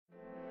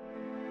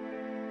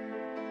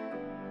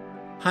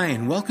Hi,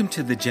 and welcome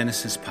to the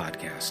Genesis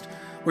Podcast.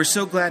 We're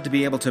so glad to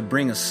be able to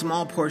bring a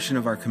small portion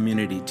of our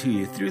community to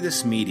you through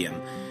this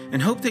medium,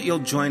 and hope that you'll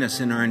join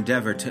us in our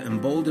endeavor to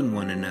embolden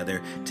one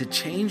another to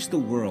change the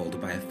world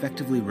by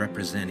effectively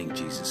representing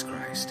Jesus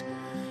Christ.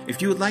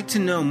 If you would like to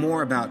know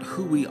more about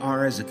who we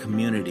are as a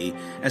community,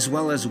 as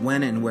well as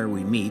when and where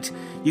we meet,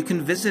 you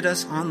can visit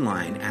us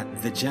online at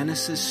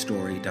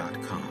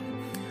thegenesisstory.com.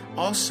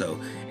 Also,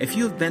 if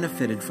you have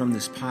benefited from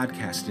this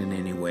podcast in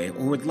any way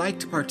or would like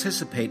to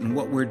participate in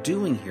what we're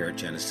doing here at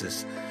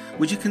Genesis,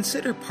 would you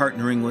consider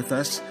partnering with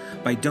us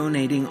by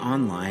donating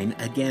online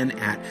again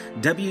at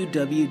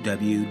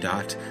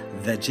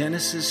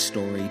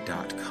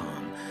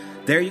www.thegenesisstory.com.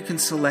 There you can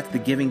select the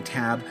giving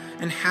tab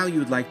and how you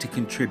would like to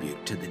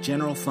contribute to the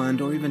general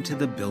fund or even to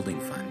the building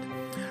fund.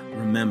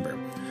 Remember,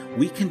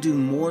 we can do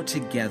more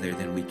together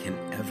than we can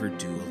ever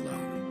do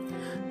alone.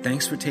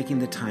 Thanks for taking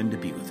the time to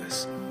be with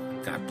us.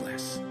 God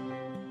bless.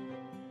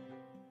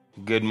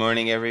 Good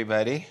morning,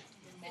 everybody.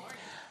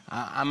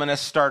 I'm going to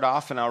start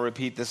off, and I'll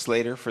repeat this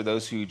later for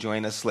those who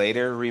join us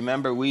later.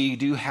 Remember, we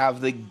do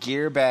have the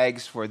gear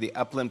bags for the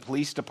Upland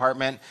Police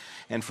Department,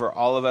 and for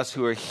all of us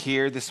who are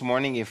here this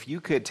morning, if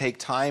you could take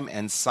time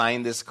and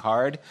sign this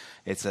card.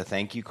 It's a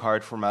thank you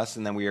card from us,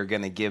 and then we are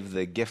going to give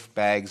the gift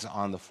bags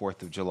on the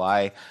 4th of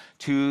July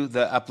to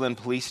the Upland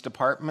Police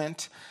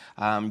Department.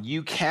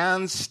 You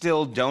can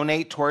still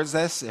donate towards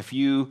this if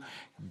you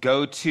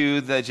go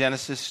to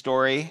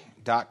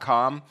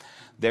thegenesisstory.com.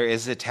 There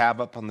is a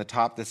tab up on the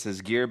top that says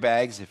Gear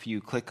Bags. If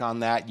you click on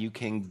that, you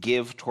can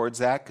give towards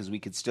that because we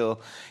could still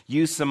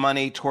use some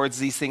money towards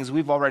these things.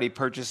 We've already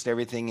purchased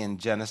everything, and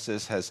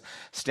Genesis has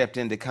stepped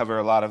in to cover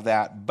a lot of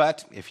that.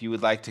 But if you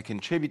would like to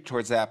contribute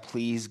towards that,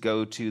 please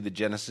go to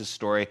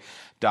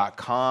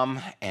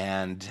thegenesisstory.com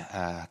and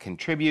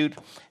contribute.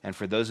 And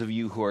for those of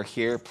you who are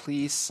here,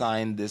 please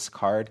sign this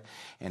card,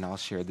 and I'll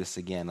share this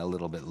again a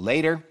little bit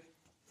later.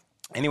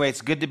 Anyway,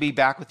 it's good to be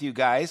back with you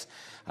guys.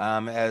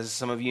 As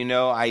some of you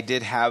know, I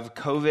did have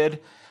COVID.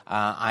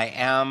 I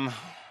am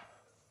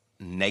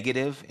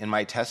negative in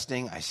my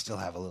testing. I still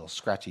have a little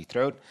scratchy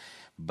throat,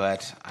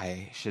 but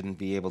I shouldn't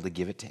be able to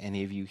give it to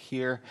any of you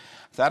here.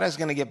 Thought I was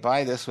going to get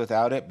by this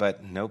without it,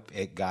 but nope,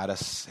 it got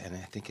us, and I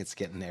think it's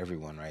getting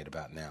everyone right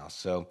about now.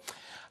 So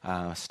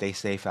stay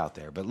safe out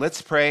there. But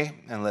let's pray,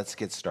 and let's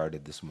get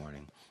started this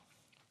morning.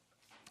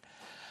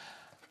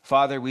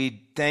 Father,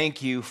 we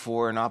thank you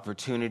for an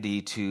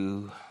opportunity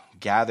to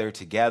gather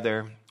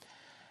together.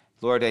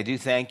 Lord, I do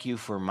thank you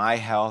for my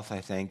health.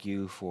 I thank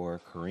you for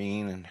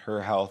Corrine and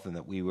her health, and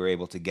that we were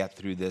able to get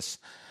through this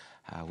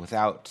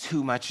without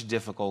too much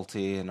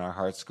difficulty. And our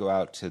hearts go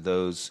out to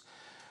those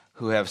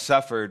who have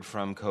suffered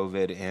from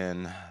COVID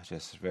in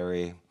just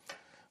very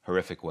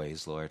horrific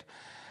ways, Lord.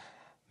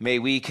 May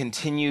we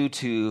continue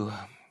to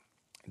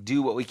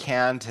do what we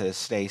can to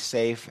stay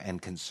safe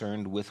and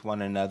concerned with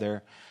one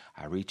another,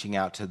 reaching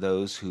out to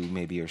those who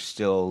maybe are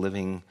still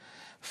living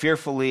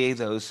fearfully,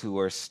 those who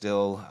are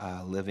still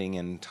living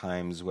in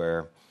times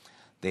where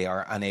they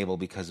are unable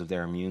because of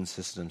their immune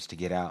systems to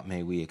get out.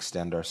 May we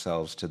extend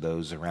ourselves to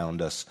those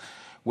around us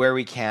where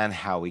we can,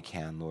 how we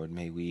can, Lord.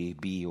 May we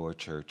be your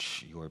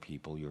church, your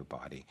people, your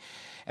body.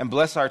 And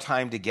bless our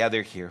time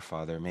together here,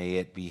 Father. May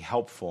it be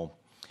helpful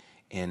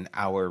in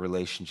our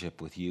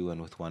relationship with you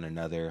and with one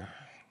another.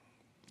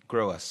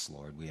 Grow us,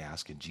 Lord, we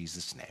ask in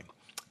Jesus' name.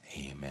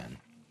 Amen.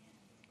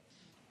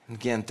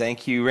 Again,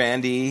 thank you,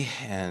 Randy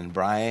and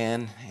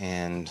Brian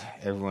and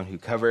everyone who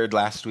covered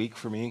last week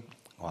for me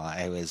while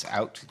I was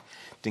out.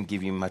 Didn't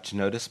give you much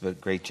notice, but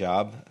great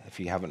job. If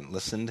you haven't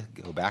listened,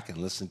 go back and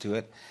listen to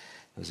it.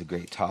 It was a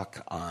great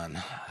talk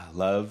on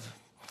love.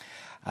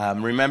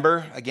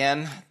 Remember,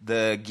 again,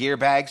 the gear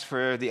bags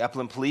for the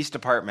Upland Police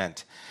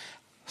Department.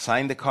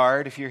 Sign the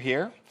card if you're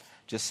here,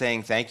 just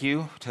saying thank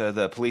you to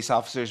the police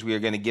officers. We are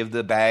going to give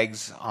the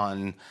bags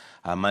on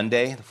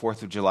Monday, the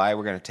 4th of July.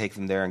 We're going to take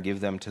them there and give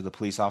them to the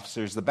police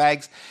officers. The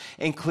bags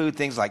include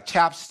things like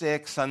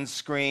chapstick,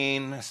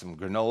 sunscreen, some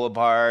granola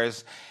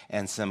bars,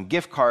 and some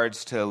gift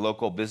cards to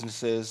local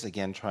businesses,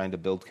 again, trying to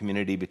build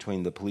community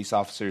between the police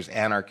officers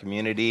and our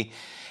community.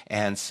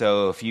 And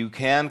so if you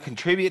can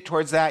contribute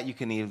towards that, you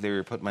can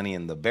either put money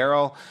in the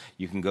barrel,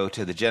 you can go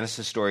to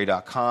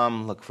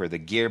thegenesisstory.com, look for the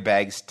Gear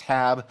Bags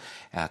tab,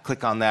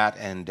 click on that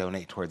and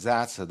donate towards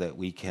that so that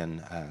we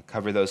can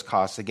cover those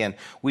costs. Again,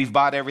 we've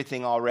bought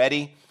everything already.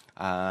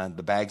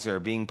 The bags are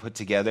being put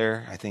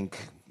together. I think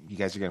you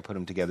guys are going to put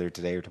them together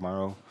today or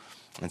tomorrow.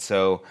 And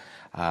so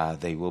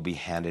they will be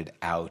handed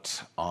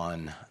out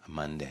on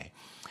Monday.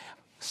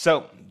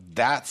 So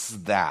that's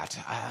that.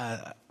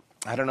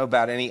 I don't know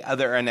about any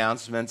other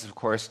announcements. Of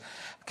course,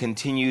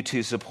 continue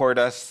to support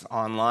us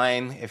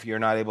online. If you're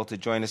not able to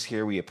join us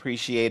here, we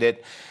appreciate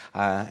it.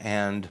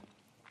 And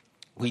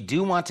we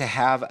do want to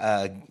have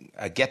a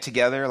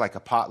get-together, like a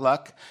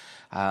potluck.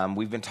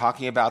 We've been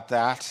talking about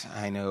that.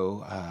 I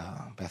know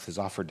Beth has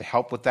offered to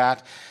help with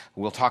that.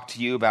 We'll talk to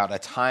you about a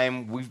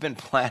time. We've been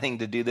planning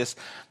to do this,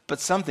 but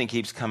something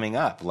keeps coming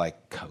up,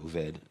 like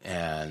COVID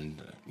and,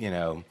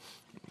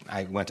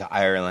 I went to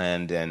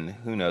Ireland, and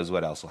who knows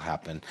what else will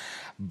happen.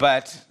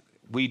 But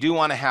we do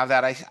want to have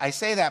that. I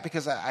say that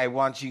because I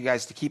want you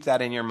guys to keep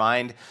that in your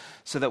mind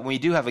so that when we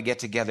do have a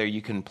get-together,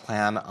 you can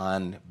plan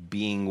on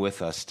being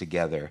with us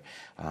together.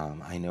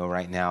 I know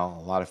right now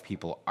a lot of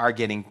people are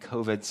getting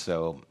COVID,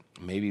 so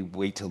maybe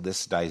wait till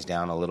this dies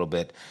down a little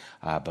bit.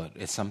 But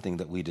it's something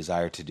that we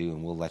desire to do,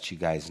 and we'll let you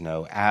guys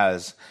know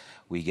as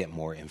we get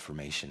more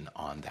information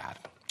on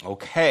that.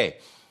 Okay.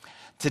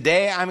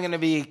 Today I'm going to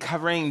be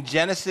covering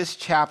Genesis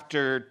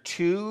chapter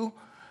 2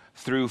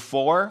 through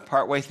 4,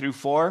 partway through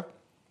 4.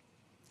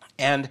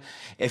 And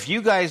if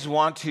you guys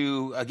want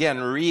to, again,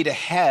 read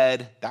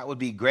ahead, that would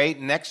be great.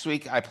 Next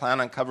week I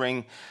plan on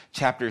covering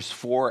chapters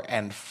 4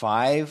 and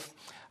 5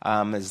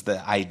 is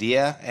the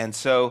idea. And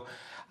so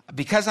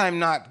because I'm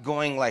not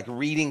going like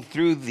reading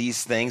through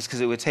these things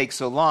because it would take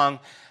so long,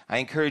 I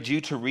encourage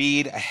you to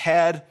read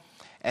ahead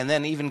and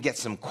then even get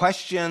some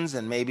questions,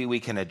 and maybe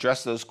we can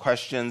address those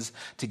questions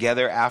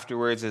together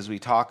afterwards as we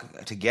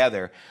talk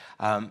together.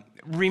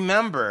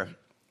 Remember,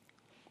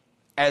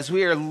 as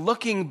we are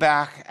looking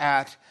back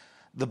at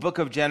the book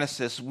of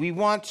Genesis, we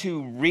want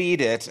to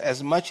read it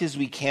as much as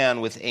we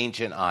can with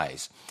ancient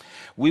eyes.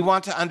 We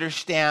want to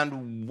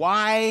understand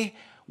why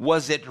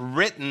was it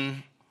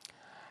written,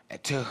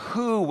 to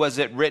who was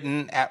it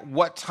written, at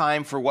what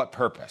time, for what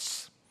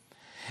purpose.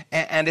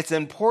 And it's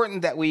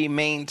important that we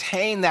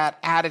maintain that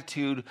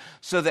attitude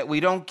so that we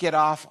don't get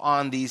off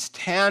on these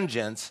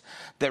tangents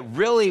that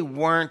really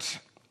weren't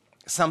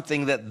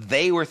something that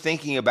they were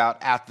thinking about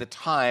at the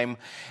time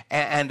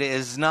and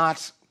is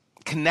not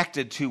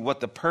connected to what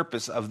the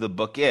purpose of the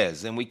book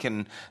is. And we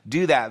can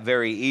do that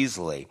very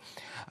easily.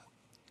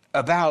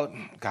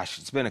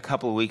 It's been a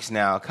couple of weeks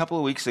now. A couple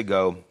of weeks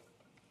ago,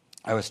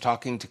 I was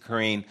talking to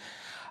Corrine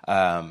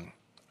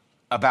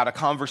about a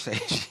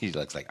conversation. She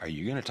looks like, are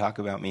you going to talk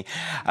about me?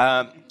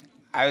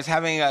 I was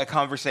having a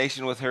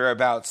conversation with her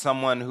about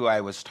someone who I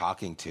was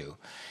talking to.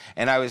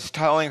 And I was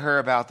telling her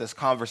about this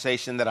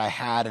conversation that I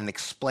had and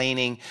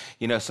explaining,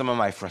 some of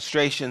my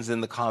frustrations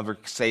in the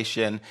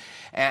conversation.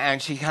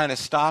 And she kind of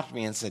stopped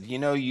me and said,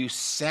 you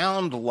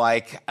sound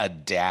like a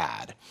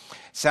dad.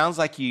 Sounds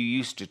like you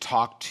used to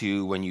talk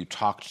to when you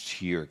talked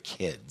to your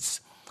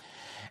kids.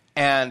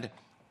 And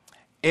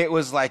it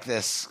was like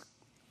this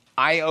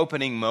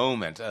eye-opening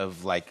moment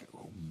of like,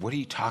 what are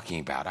you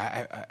talking about?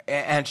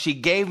 And she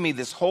gave me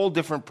this whole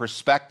different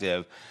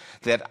perspective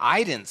that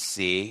I didn't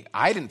see.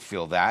 I didn't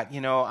feel that.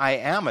 I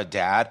am a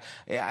dad.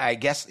 I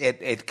guess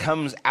it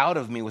comes out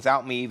of me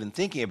without me even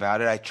thinking about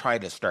it. I try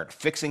to start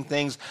fixing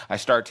things. I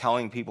start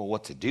telling people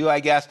what to do, I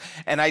guess.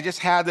 And I just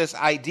had this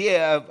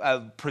idea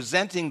of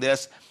presenting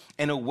this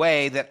in a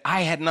way that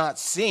I had not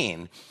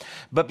seen.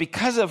 But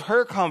because of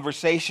her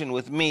conversation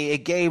with me, it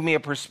gave me a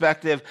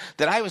perspective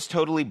that I was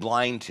totally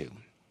blind to.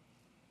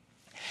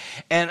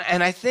 And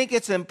I think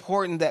it's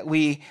important that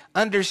we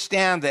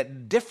understand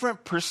that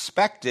different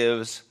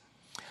perspectives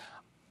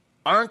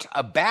aren't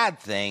a bad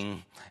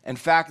thing. In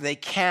fact, they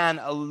can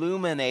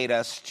illuminate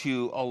us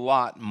to a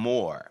lot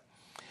more.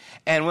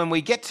 And when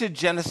we get to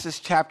Genesis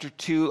chapter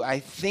 2, I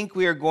think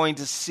we are going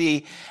to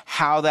see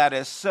how that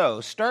is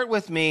so. Start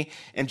with me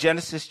in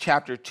Genesis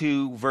chapter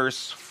 2,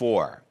 verse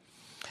 4.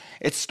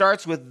 It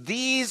starts with,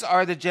 "These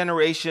are the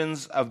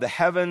generations of the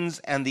heavens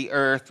and the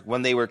earth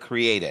when they were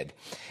created,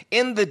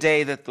 in the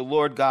day that the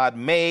Lord God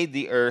made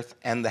the earth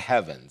and the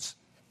heavens."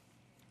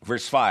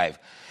 Verse 5,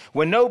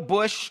 "When no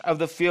bush of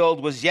the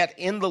field was yet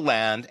in the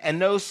land, and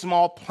no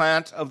small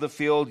plant of the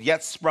field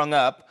yet sprung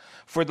up,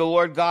 for the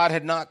Lord God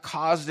had not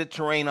caused it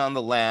to rain on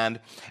the land,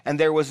 and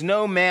there was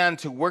no man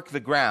to work the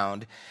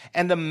ground,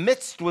 and the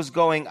mist was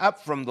going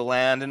up from the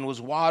land and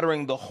was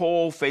watering the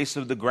whole face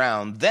of the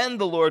ground. Then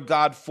the Lord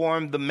God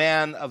formed the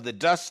man of the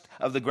dust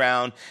of the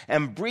ground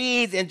and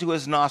breathed into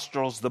his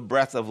nostrils the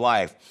breath of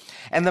life,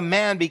 and the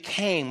man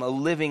became a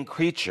living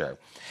creature.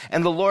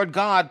 And the Lord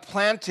God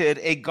planted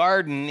a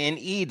garden in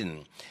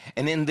Eden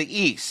and in the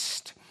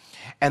east,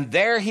 and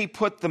there he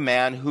put the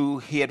man who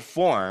he had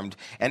formed.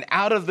 And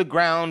out of the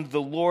ground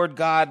the Lord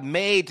God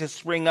made to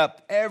spring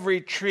up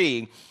every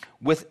tree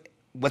with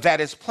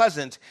that is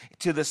pleasant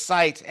to the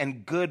sight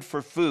and good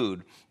for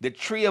food. The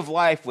tree of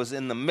life was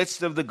in the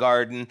midst of the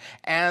garden,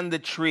 and the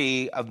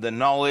tree of the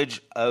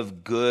knowledge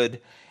of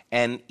good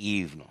and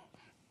evil."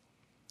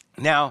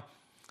 Now,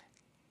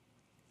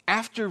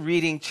 after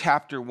reading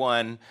chapter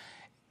 1,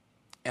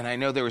 and I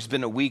know there's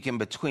been a week in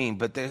between,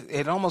 but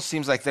it almost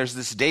seems like there's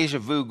this deja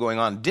vu going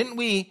on. Didn't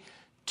we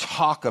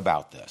talk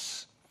about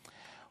this?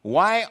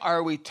 Why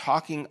are we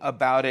talking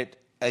about it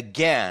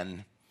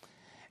again?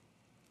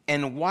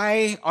 And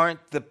why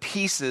aren't the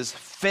pieces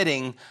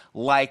fitting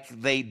like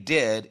they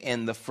did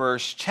in the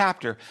first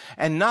chapter?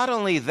 And not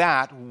only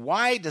that,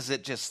 why does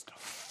it just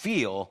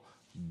feel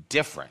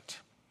different?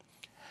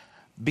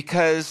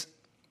 Because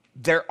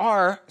there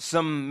are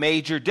some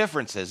major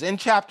differences. In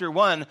chapter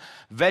 1,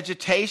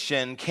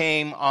 vegetation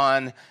came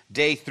on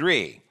day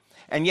 3.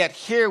 And yet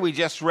here we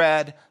just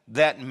read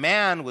that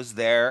man was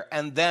there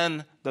and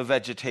then the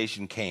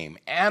vegetation came.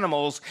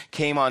 Animals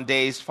came on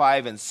days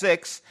 5 and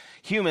 6.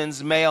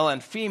 Humans, male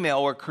and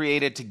female, were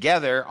created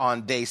together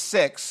on day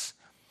 6.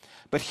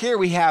 But here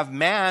we have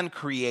man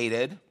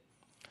created,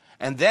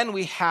 and then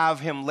we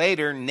have him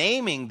later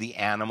naming the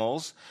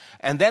animals,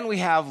 and then we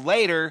have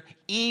later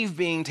Eve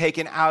being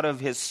taken out of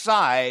his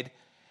side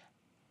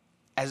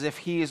as if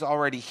he is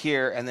already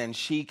here, and then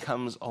she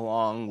comes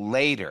along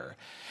later.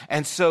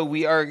 And so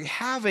we are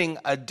having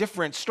a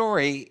different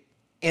story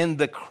in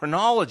the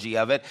chronology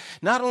of it.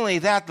 Not only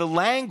that, the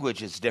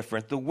language is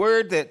different. The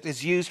word that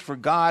is used for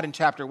God in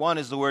chapter 1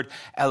 is the word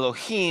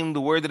Elohim.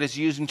 The word that is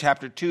used in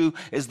chapter 2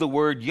 is the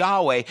word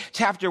Yahweh.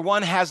 Chapter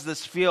 1 has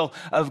this feel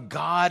of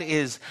God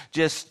is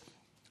just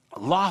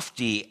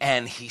lofty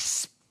and he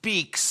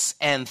speaks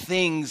and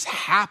things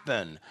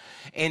happen.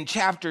 In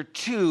chapter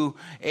 2,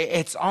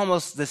 it's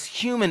almost this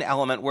human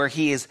element where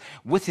he is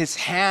with his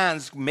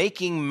hands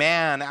making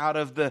man out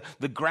of the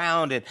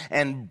ground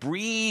and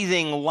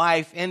breathing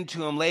life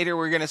into him. Later,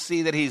 we're going to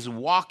see that he's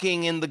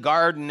walking in the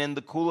garden in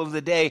the cool of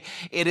the day.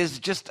 It is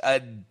just a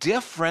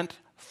different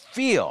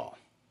feel.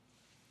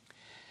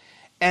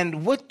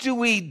 And what do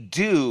we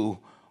do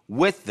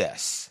with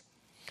this?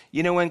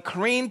 You know, when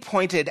Corrine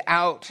pointed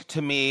out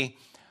to me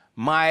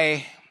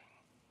my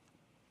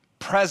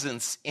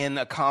presence in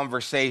a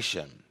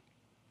conversation,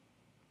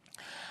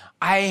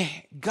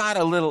 I got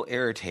a little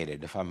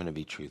irritated, if I'm going to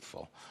be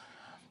truthful,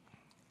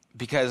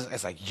 because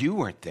it's like, you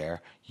weren't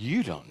there,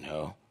 you don't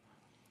know,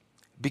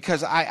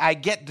 because I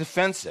get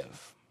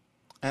defensive,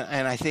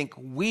 and I think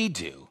we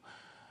do,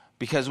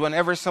 because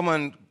whenever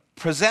someone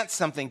presents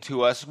something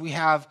to us, we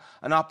have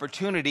an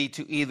opportunity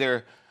to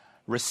either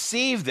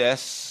receive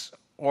this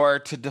or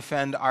to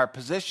defend our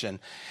position.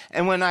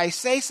 And when I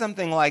say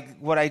something like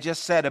what I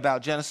just said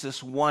about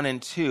Genesis 1 and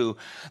 2,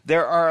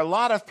 there are a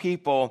lot of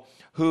people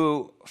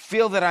who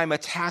feel that I'm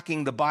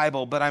attacking the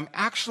Bible, but I'm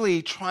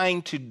actually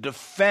trying to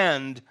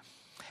defend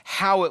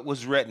how it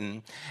was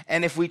written.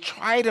 And if we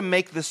try to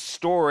make the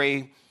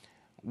story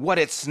what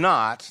it's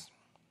not,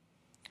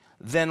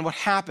 then what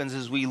happens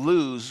is we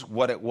lose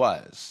what it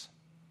was.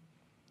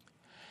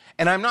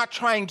 And I'm not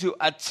trying to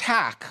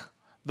attack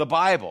the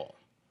Bible.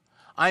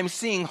 I'm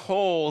seeing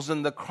holes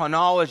in the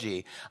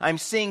chronology. I'm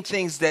seeing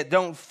things that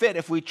don't fit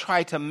if we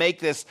try to make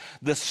this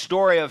the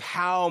story of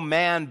how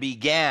man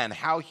began,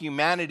 how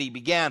humanity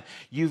began.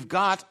 You've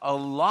got a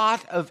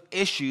lot of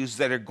issues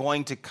that are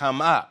going to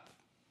come up.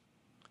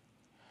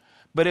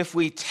 But if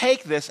we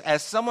take this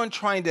as someone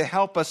trying to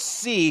help us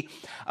see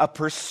a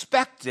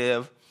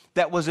perspective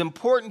that was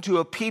important to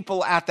a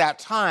people at that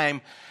time,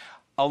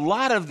 a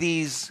lot of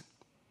these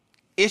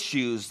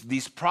issues,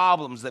 these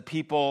problems that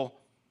people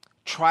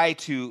try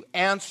to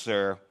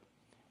answer,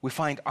 we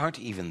find aren't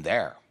even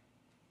there.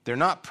 They're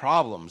not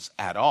problems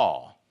at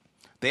all.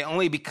 They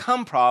only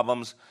become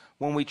problems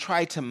when we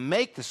try to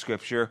make the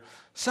scripture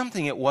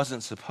something it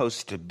wasn't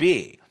supposed to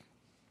be.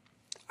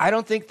 I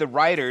don't think the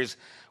writers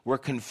were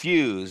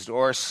confused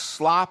or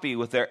sloppy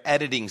with their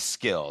editing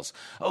skills.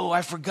 Oh,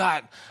 I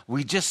forgot.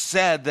 We just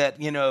said that,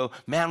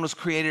 man was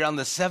created on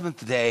the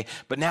seventh day,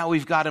 but now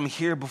we've got him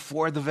here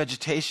before the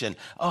vegetation.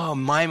 Oh,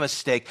 my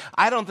mistake.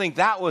 I don't think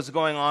that was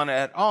going on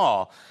at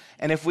all.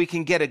 And if we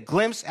can get a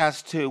glimpse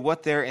as to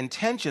what their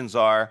intentions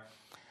are,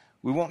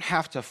 we won't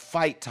have to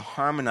fight to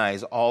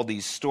harmonize all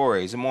these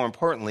stories. And more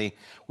importantly,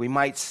 we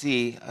might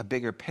see a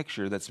bigger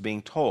picture that's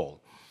being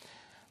told.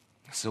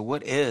 So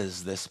what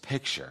is this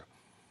picture?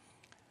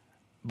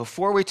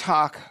 Before we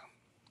talk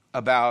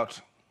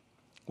about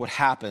what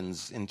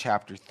happens in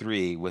chapter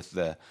 3 with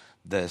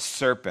the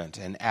serpent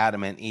and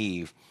Adam and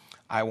Eve,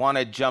 I want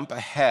to jump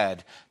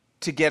ahead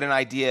to get an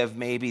idea of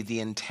maybe the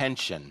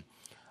intention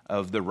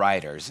of the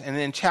writers. And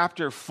in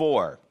chapter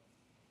 4,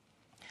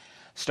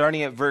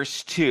 starting at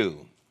verse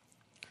 2,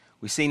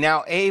 we see,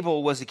 now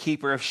Abel was a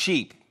keeper of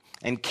sheep,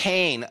 and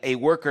Cain a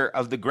worker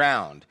of the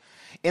ground.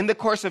 In the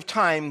course of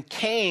time,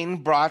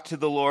 Cain brought to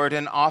the Lord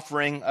an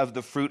offering of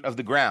the fruit of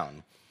the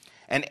ground.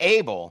 And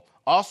Abel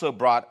also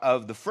brought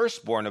of the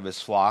firstborn of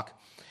his flock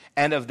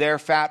and of their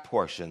fat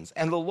portions.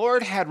 And the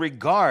Lord had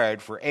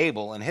regard for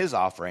Abel and his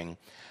offering,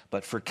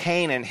 but for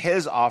Cain and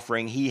his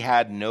offering he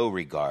had no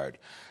regard.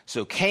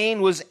 So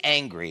Cain was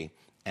angry,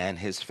 and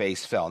his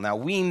face fell. Now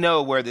we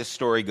know where this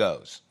story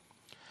goes.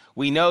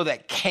 We know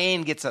that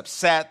Cain gets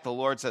upset. The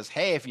Lord says,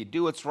 hey, if you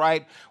do what's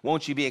right,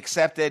 won't you be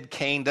accepted?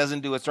 Cain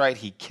doesn't do what's right.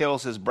 He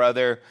kills his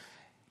brother.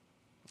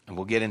 And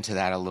we'll get into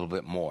that a little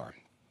bit more.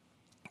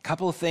 A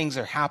couple of things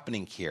are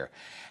happening here.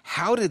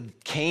 How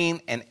did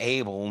Cain and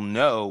Abel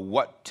know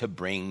what to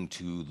bring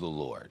to the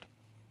Lord?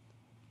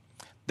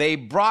 They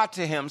brought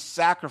to him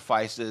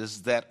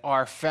sacrifices that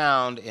are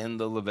found in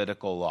the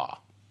Levitical law,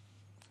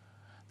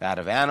 that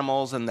of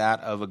animals and that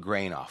of a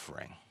grain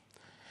offering.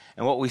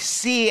 And what we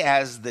see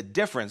as the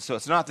difference, so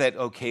it's not that,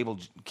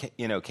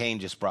 Cain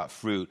just brought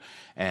fruit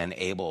and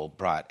Abel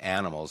brought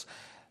animals.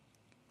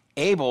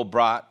 Abel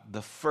brought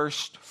the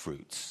first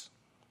fruits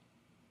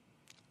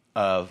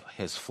of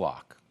his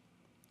flock.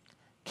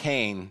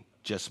 Cain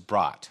just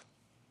brought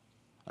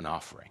an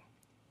offering.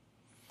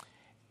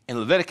 In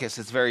Leviticus,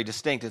 it's very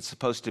distinct. It's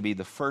supposed to be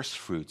the first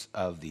fruits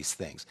of these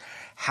things.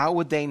 How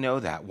would they know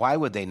that? Why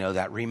would they know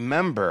that?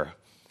 Remember,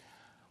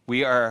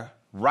 we are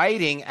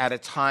writing at a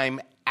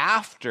time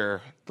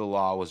after the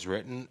law was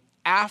written,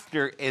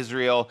 after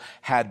Israel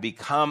had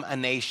become a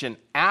nation,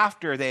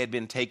 after they had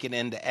been taken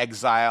into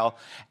exile,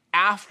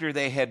 after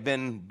they had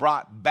been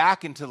brought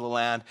back into the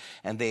land,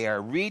 and they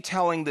are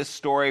retelling this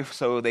story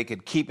so they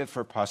could keep it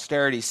for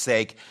posterity's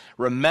sake,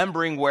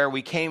 remembering where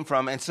we came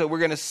from. And so we're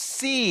going to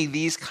see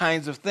these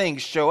kinds of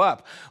things show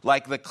up,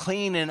 like the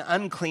clean and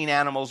unclean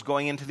animals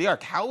going into the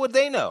ark. How would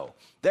they know?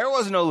 There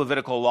was no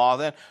Levitical law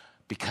then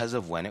because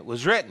of when it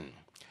was written.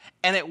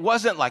 And it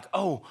wasn't like,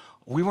 oh,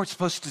 we weren't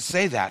supposed to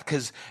say that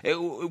because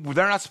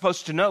they're not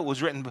supposed to know it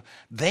was written.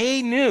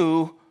 They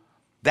knew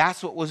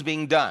that's what was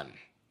being done.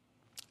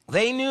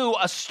 They knew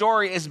a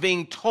story is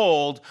being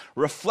told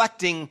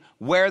reflecting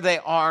where they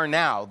are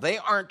now. They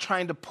aren't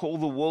trying to pull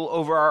the wool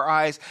over our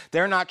eyes.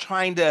 They're not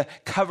trying to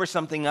cover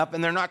something up,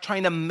 and they're not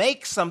trying to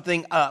make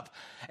something up,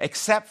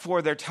 except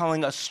for they're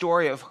telling a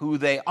story of who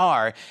they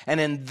are.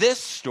 And in this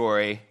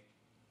story,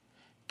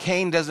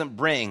 Cain doesn't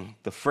bring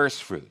the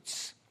first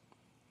fruits.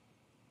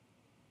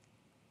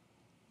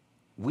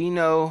 We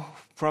know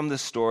from the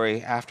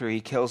story, after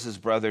he kills his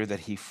brother,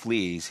 that he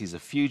flees. He's a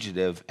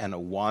fugitive and a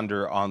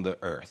wanderer on the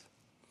earth.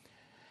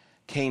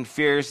 Cain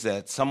fears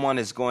that someone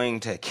is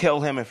going to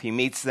kill him if he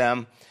meets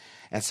them,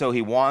 and so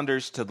he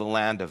wanders to the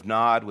land of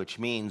Nod, which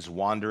means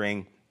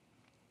wandering,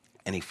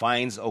 and he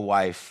finds a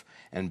wife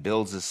and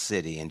builds a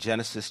city. In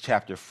Genesis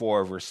chapter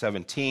 4, verse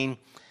 17,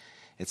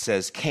 it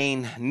says,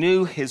 Cain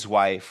knew his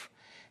wife,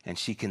 and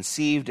she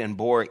conceived and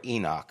bore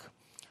Enoch.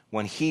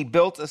 When he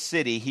built a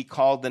city, he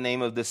called the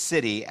name of the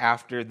city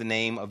after the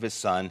name of his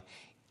son,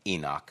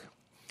 Enoch.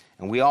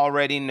 And we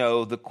already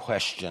know the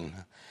question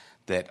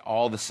that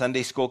all the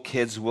Sunday school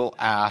kids will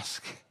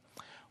ask,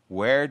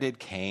 where did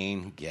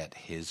Cain get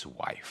his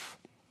wife?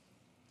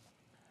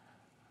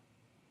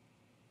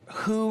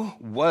 Who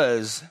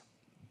was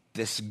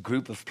this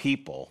group of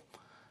people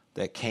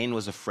that Cain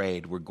was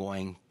afraid were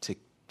going to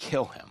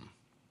kill him?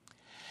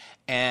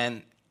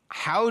 And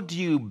how do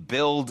you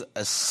build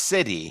a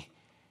city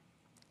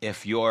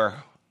if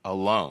you're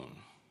alone?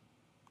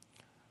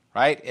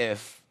 Right?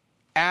 If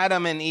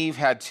Adam and Eve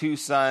had two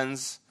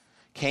sons,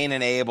 Cain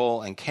and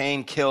Abel, and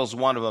Cain kills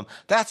one of them,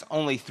 that's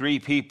only 3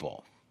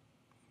 people.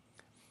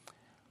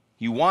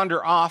 You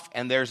wander off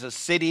and there's a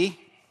city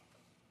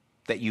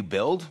that you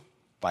build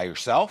by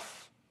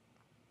yourself.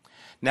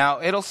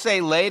 Now, it'll say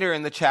later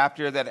in the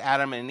chapter that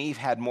Adam and Eve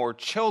had more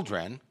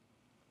children,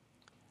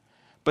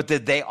 but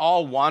did they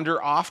all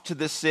wander off to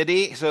the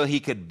city so he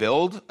could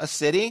build a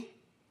city?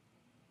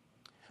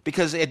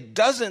 Because it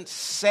doesn't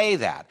say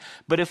that.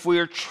 But if we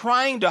are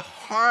trying to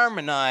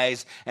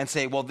harmonize and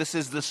say, well, this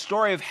is the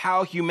story of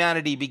how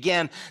humanity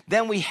began,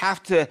 then we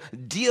have to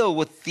deal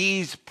with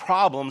these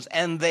problems,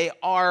 and they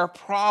are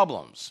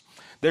problems.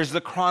 There's the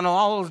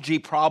chronology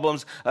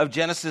problems of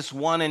Genesis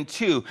 1 and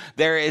 2.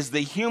 There is the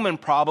human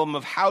problem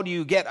of how do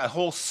you get a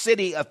whole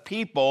city of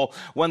people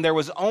when there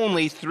was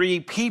only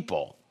 3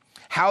 people?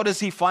 How does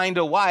he find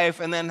a wife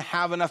and then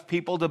have enough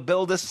people to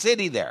build a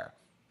city there?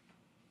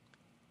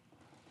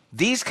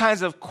 These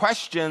kinds of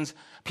questions,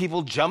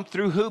 people jump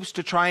through hoops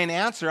to try and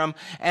answer them,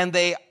 and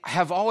they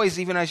have always,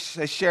 even I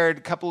shared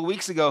a couple of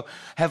weeks ago,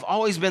 have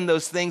always been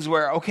those things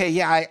where, okay,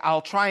 yeah,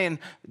 I'll try and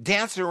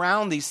dance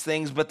around these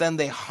things, but then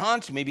they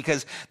haunt me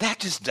because that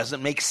just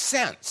doesn't make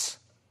sense.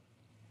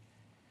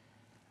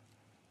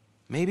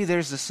 Maybe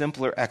there's a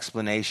simpler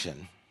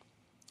explanation.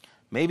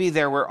 Maybe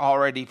there were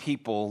already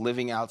people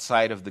living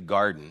outside of the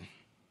garden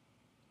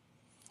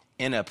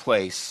in a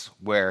place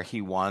where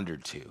he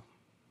wandered to.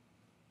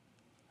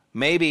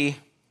 Maybe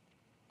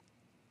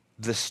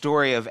the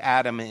story of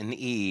Adam and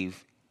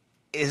Eve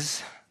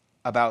is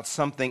about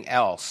something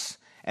else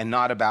and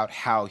not about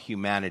how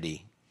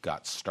humanity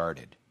got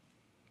started.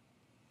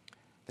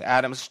 The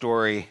Adam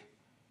story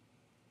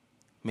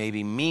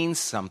maybe means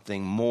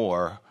something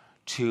more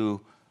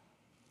to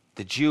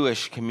the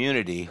Jewish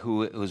community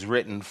who it was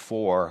written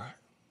for.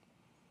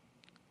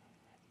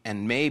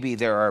 And maybe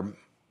there are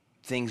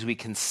things we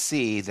can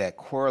see that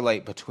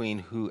correlate between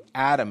who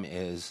Adam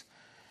is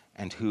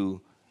and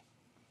who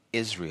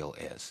Israel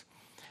is.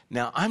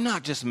 Now, I'm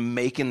not just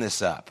making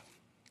this up,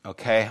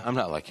 okay? I'm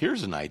not like,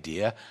 here's an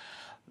idea.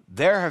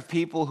 There are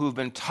people who've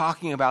been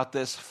talking about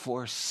this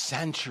for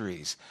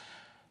centuries.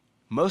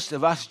 Most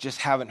of us just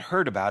haven't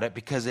heard about it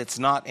because it's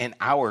not in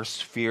our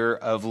sphere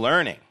of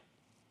learning.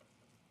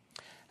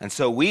 And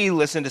so we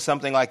listen to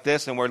something like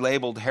this and we're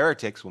labeled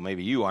heretics. Well,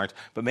 maybe you aren't,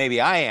 but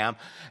maybe I am.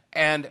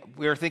 And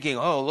we're thinking,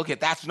 oh, look,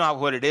 that's not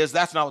what it is.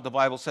 That's not what the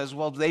Bible says.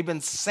 Well, they've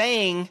been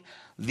saying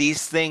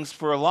these things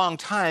for a long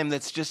time.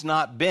 That's just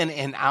not been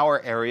in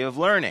our area of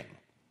learning.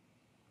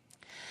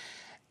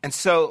 And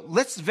so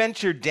let's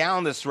venture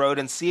down this road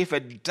and see if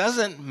it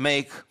doesn't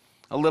make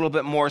a little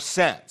bit more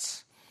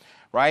sense,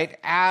 right?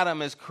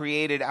 Adam is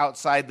created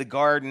outside the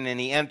garden, and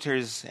he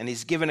enters, and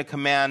he's given a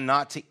command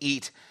not to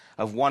eat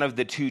of one of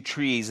the 2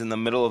 trees in the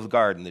middle of the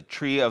garden, the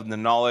tree of the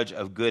knowledge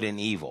of good and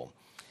evil.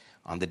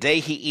 On the day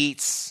he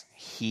eats,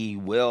 he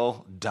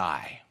will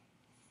die.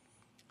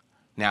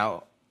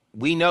 Now,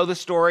 we know the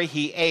story.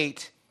 He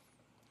ate,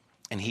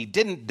 And he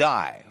didn't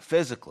die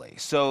physically,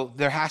 so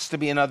there has to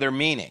be another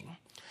meaning.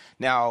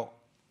 Now,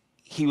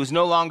 he was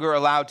no longer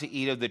allowed to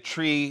eat of the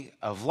tree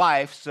of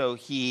life, so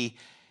he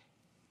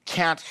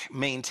can't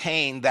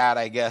maintain that,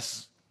 I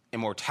guess,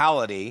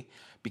 immortality,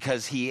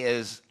 because he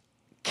is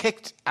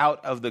kicked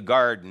out of the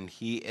garden.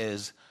 He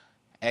is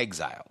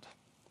exiled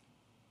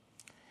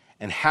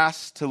and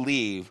has to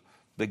leave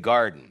the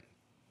garden.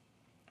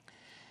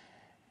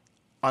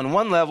 On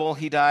one level,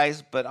 he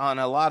dies, but on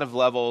a lot of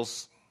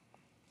levels,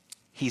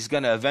 he's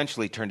going to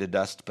eventually turn to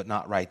dust, but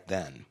not right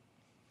then.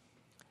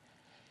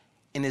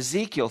 In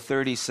Ezekiel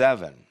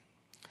 37,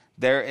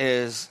 there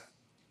is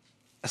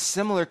a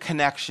similar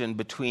connection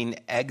between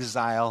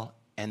exile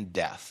and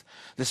death.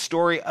 The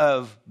story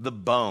of the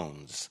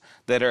bones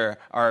that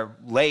are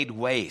laid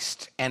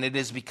waste, and it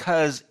is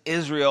because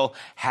Israel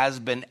has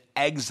been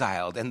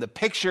exiled. And the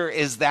picture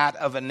is that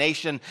of a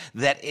nation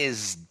that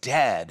is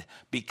dead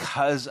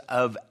because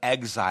of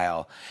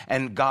exile.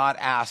 And God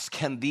asks,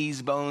 can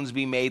these bones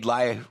be made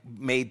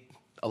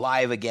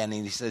alive again?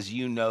 And he says,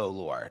 you know,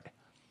 Lord.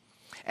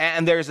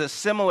 And there's a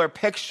similar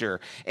picture.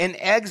 In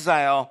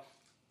exile,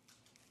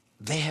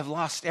 they have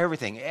lost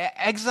everything.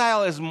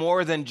 Exile is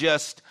more than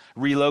just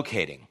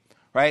relocating,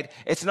 right?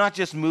 It's not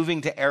just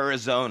moving to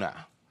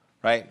Arizona,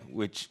 right?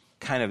 Which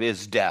kind of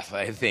is death,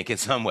 I think, in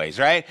some ways,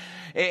 right?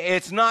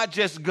 It's not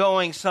just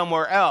going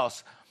somewhere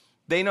else.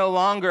 They no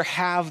longer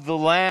have the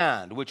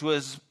land, which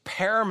was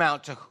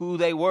paramount to who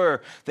they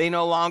were. They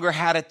no longer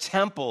had a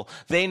temple.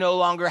 They no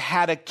longer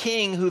had a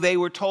king who they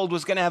were told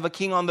was going to have a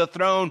king on the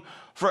throne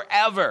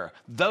forever.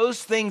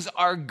 Those things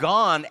are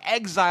gone.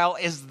 Exile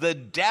is the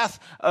death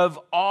of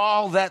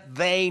all that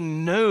they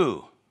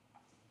knew.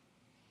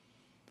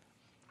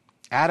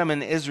 Adam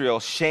and Israel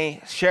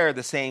share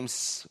the same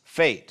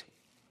fate.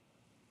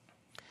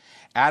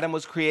 Adam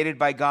was created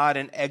by God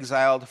and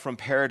exiled from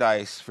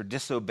paradise for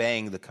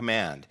disobeying the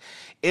command.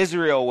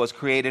 Israel was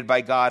created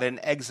by God and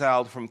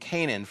exiled from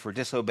Canaan for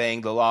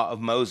disobeying the law of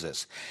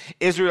Moses.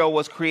 Israel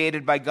was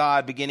created by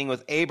God beginning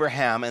with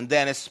Abraham, and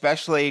then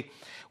especially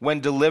when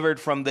delivered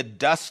from the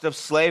dust of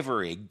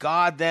slavery.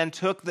 God then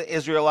took the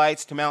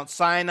Israelites to Mount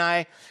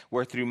Sinai,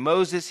 where through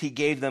Moses he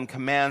gave them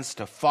commands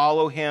to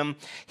follow him.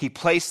 He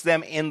placed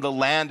them in the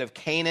land of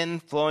Canaan,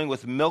 flowing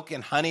with milk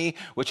and honey,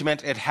 which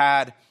meant it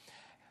had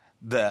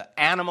the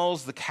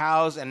animals, the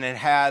cows, and it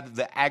had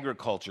the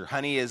agriculture.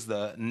 Honey is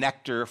the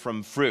nectar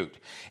from fruit.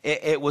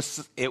 It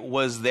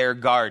was their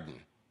garden.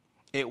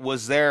 It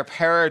was their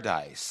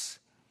paradise.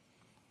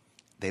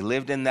 They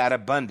lived in that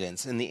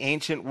abundance. In the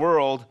ancient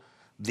world,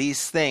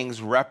 these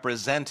things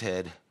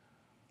represented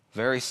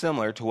very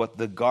similar to what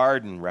the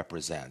garden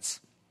represents.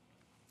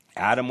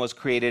 Adam was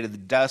created of the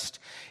dust,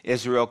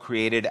 Israel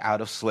created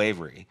out of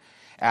slavery.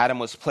 Adam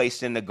was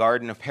placed in the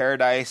garden of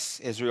paradise,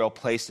 Israel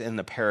placed in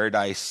the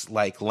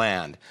paradise-like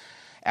land.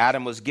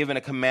 Adam was given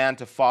a command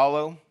to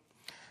follow,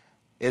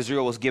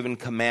 Israel was given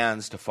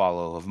commands to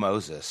follow of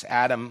Moses.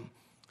 Adam,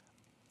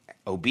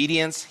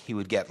 obedience, he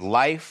would get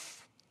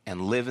life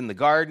and live in the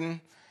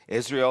garden.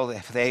 Israel,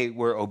 if they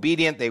were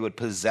obedient, they would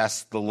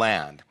possess the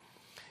land.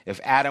 If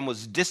Adam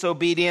was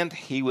disobedient,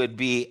 he would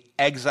be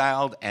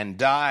exiled and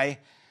die.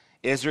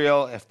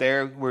 Israel, if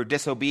they were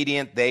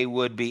disobedient, they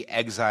would be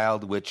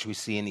exiled, which we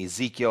see in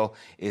Ezekiel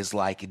is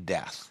like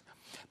death.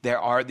 There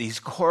are these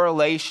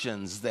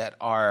correlations that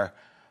are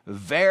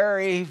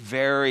very,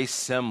 very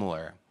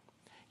similar.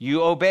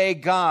 You obey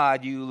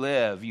God, you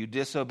live. You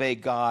disobey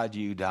God,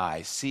 you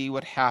die. See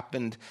what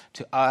happened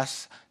to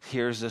us?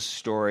 Here's a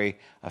story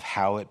of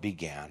how it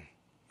began.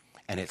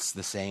 And it's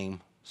the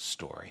same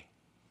story.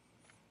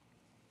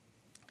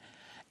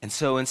 And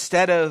so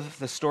instead of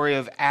the story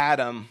of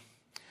Adam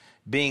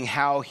being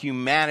how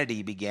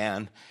humanity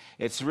began,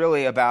 it's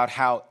really about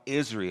how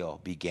Israel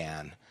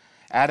began.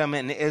 Adam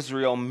and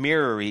Israel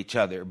mirror each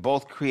other,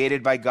 both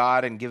created by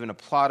God and given a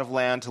plot of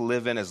land to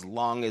live in as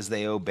long as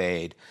they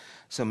obeyed.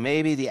 So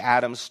maybe the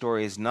Adam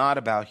story is not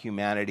about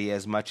humanity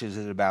as much as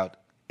it's about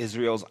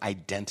Israel's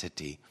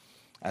identity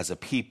as a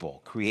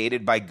people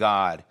created by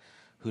God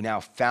who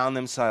now found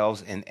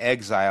themselves in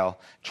exile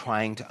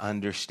trying to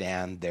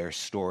understand their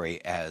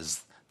story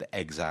as the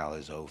exile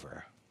is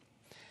over.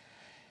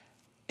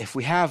 If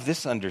we have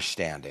this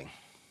understanding,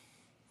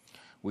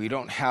 we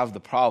don't have the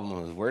problem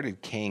of where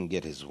did Cain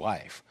get his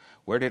wife?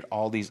 Where did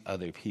all these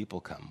other people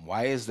come?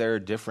 Why is there a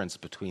difference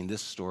between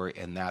this story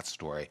and that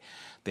story?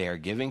 They are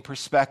giving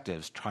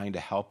perspectives, trying to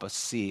help us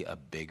see a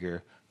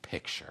bigger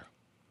picture.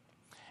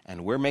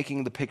 And we're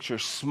making the picture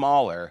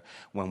smaller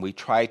when we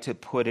try to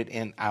put it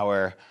in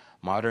our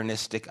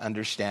modernistic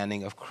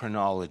understanding of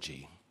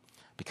chronology,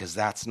 because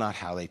that's not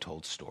how they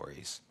told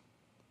stories.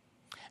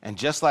 And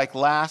just like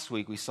last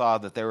week, we saw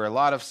that there were a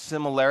lot of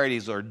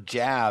similarities or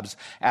jabs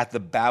at the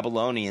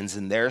Babylonians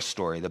in their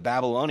story. The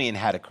Babylonian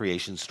had a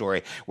creation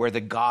story where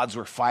the gods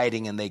were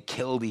fighting and they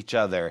killed each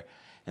other.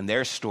 In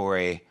their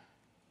story,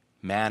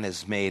 man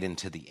is made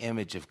into the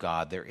image of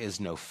God. There is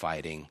no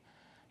fighting.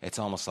 It's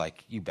almost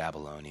like, you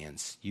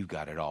Babylonians, you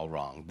got it all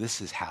wrong. This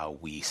is how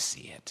we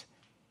see it.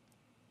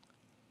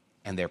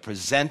 And they're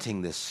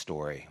presenting this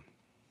story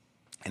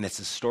And it's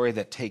a story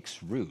that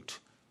takes root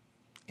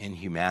in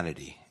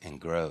humanity and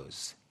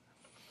grows.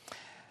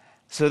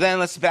 So then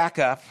let's back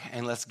up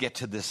and let's get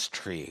to this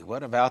tree.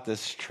 What about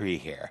this tree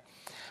here?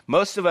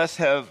 Most of us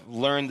have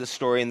learned the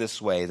story in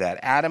this way, that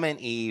Adam and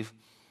Eve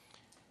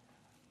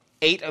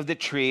ate of the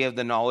tree of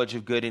the knowledge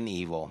of good and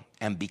evil,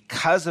 and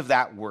because of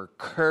that were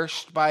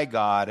cursed by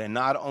God, and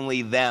not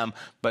only them,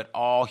 but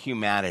all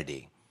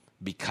humanity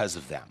because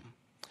of them.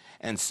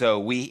 And so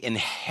we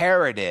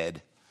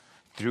inherited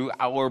through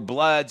our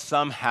blood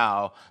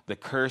somehow the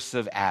curse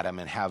of Adam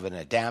and have an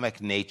Adamic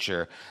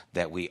nature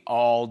that we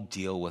all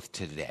deal with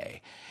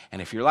today.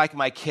 And if you're like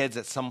my kids,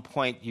 at some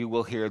point you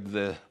will hear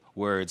the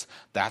words,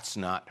 "That's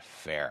not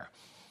fair.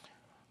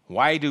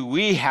 Why do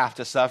we have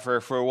to suffer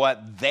for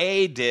what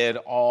they did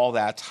all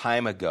that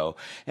time ago?"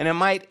 And it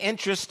might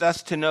interest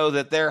us to know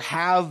that there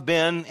have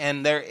been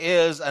and there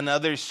is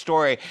another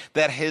story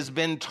that has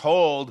been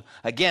told,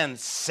 again,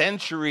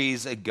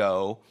 centuries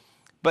ago.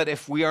 But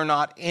if we are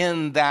not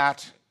in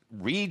that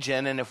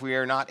region and if we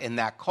are not in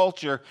that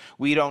culture,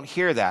 we don't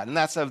hear that. And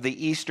that's of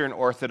the Eastern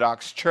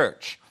Orthodox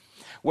Church,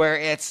 where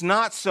it's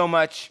not so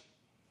much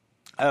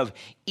of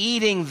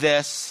eating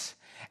this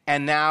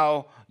and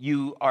now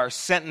you are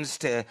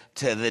sentenced to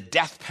the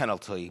death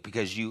penalty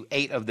because you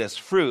ate of this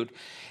fruit.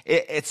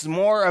 It's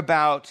more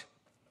about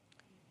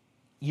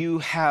you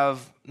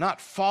have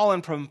not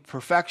fallen from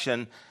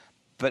perfection,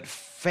 but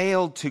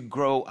failed to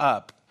grow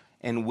up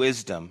in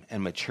wisdom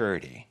and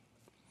maturity.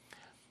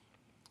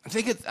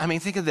 Think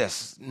of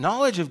this.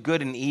 Knowledge of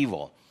good and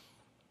evil.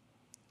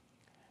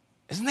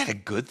 Isn't that a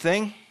good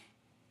thing?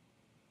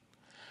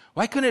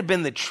 Why couldn't it have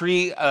been the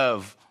tree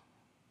of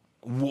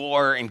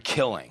war and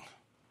killing,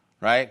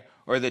 right?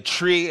 Or the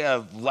tree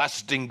of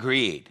lust and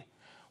greed?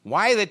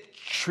 Why the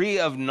tree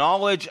of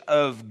knowledge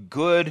of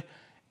good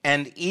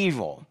and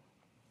evil?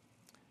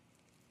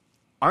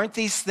 Aren't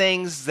these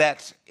things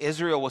that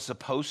Israel was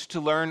supposed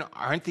to learn?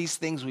 Aren't these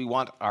things we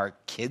want our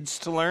kids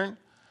to learn?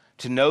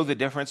 To know the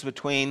difference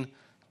between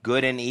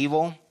good and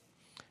evil?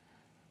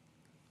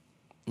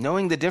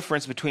 Knowing the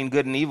difference between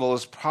good and evil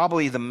is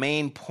probably the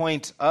main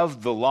point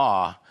of the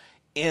law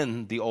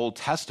in the Old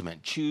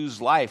Testament. Choose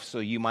life so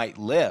you might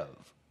live.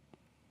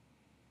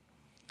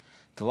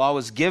 The law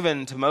was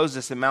given to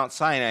Moses in Mount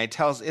Sinai. It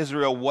tells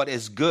Israel what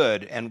is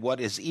good and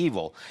what is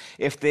evil.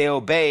 If they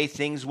obey,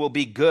 things will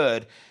be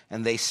good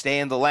and they stay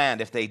in the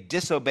land. If they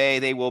disobey,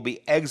 they will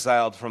be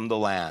exiled from the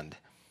land.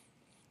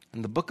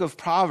 And the book of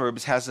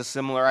Proverbs has a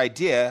similar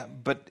idea,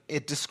 but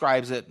it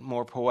describes it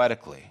more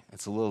poetically.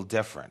 It's a little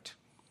different.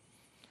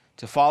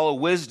 To follow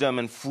wisdom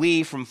and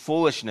flee from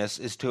foolishness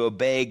is to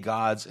obey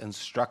God's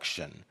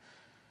instruction,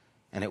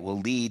 and it will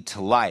lead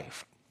to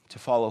life. To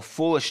follow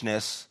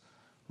foolishness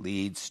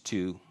leads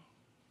to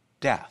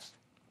death.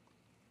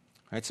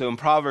 Right, so in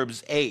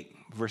Proverbs 8,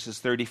 verses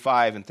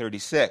 35 and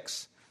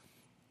 36,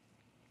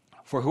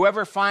 "For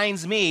whoever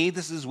finds me,"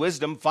 this is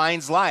wisdom,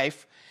 "finds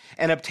life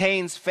and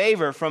obtains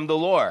favor from the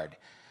Lord.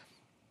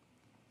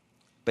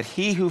 But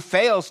he who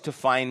fails to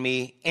find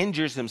me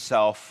injures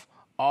himself.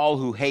 All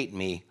who hate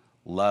me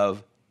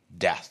love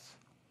death."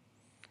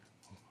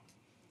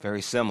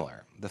 Very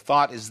similar. The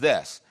thought is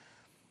this.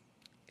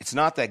 It's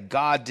not that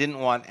God didn't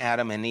want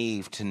Adam and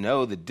Eve to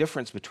know the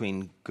difference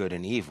between good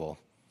and evil.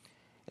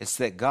 It's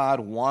that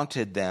God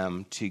wanted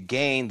them to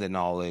gain the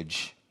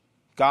knowledge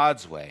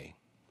God's way.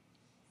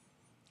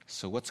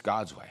 So what's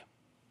God's way?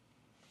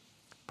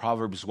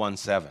 Proverbs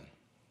 1:7.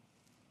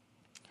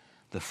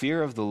 "The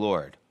fear of the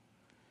Lord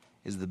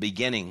is the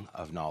beginning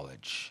of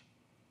knowledge.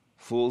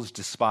 Fools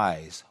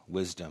despise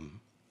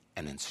wisdom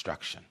and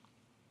instruction."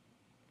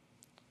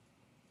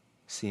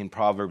 See in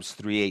Proverbs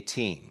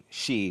 3:18,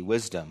 "She,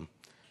 wisdom,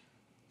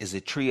 is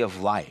a tree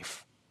of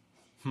life.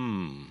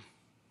 To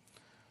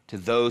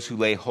those who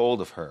lay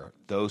hold of her,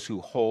 those who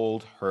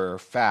hold her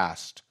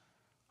fast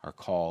are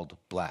called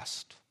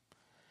blessed."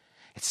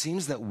 It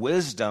seems that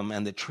wisdom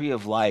and the tree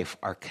of life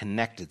are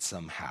connected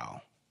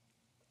somehow.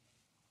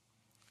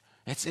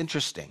 It's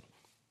interesting.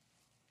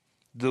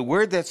 The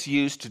word that's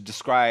used to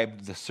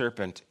describe the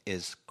serpent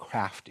is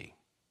crafty.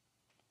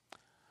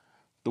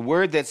 The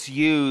word that's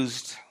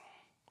used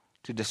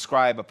to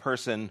describe a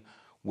person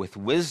with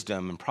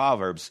wisdom in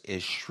Proverbs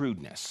is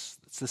shrewdness.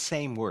 It's the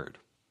same word.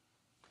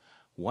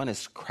 One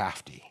is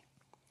crafty,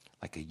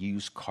 like a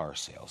used car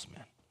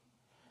salesman.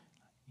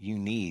 You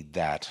need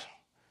that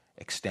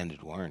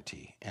extended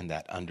warranty and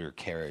that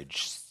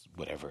undercarriage,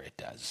 whatever it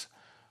does.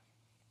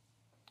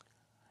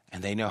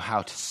 And they know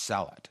how to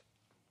sell it.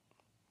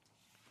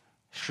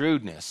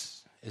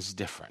 Shrewdness is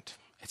different.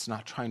 It's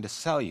not trying to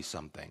sell you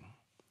something.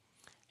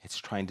 It's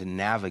trying to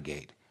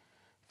navigate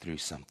through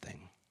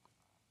something.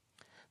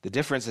 The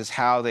difference is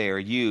how they are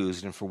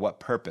used and for what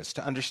purpose.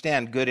 To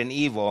understand good and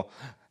evil,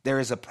 there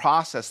is a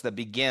process that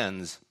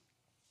begins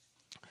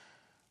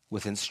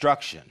with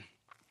instruction,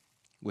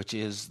 which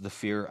is the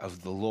fear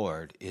of the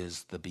Lord,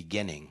 is the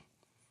beginning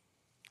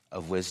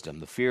of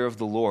wisdom. The fear of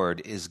the Lord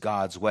is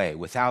God's way.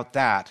 Without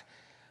that,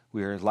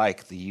 we are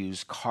like the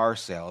used car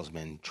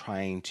salesman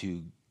trying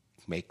to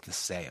make the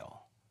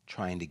sale,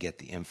 trying to get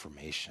the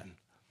information.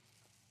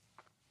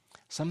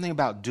 something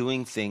about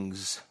doing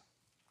things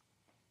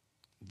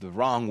the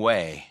wrong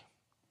way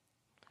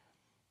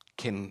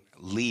can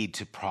lead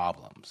to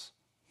problems.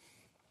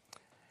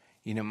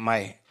 You know,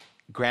 my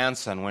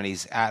grandson, when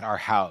he's at our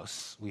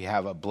house, we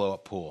have a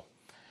blow-up pool.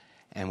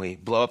 And we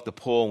blow up the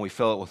pool and we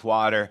fill it with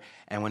water.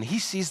 And when he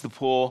sees the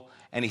pool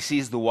and he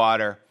sees the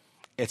water,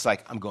 it's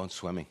like, I'm going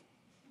swimming.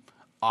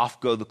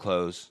 Off go the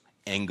clothes,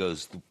 in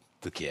goes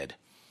the kid.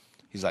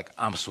 He's like,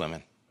 I'm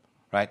swimming,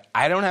 right?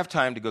 I don't have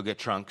time to go get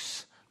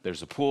trunks.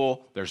 There's a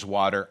pool, there's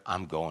water,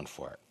 I'm going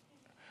for it,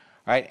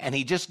 right? And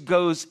he just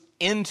goes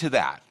into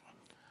that.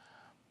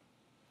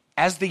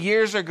 As the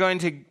years are going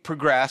to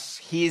progress,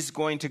 he's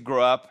going to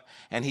grow up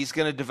and he's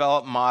going to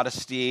develop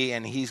modesty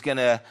and he's going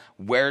to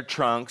wear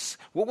trunks.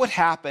 What would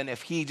happen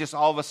if he just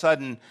all of a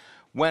sudden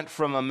went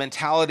from a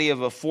mentality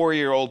of a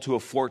 4-year-old to a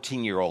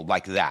 14-year-old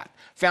like that?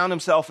 Found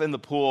himself in the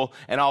pool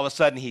and all of a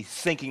sudden he's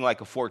thinking like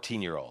a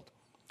 14-year-old.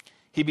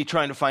 He'd be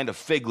trying to find a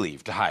fig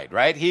leaf to hide,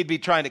 right? He'd be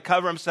trying to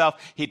cover himself.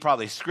 He'd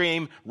probably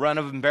scream, run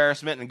of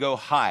embarrassment, and go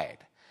hide.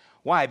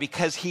 Why?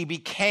 Because he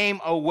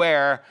became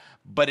aware,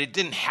 but it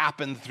didn't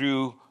happen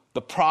through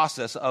the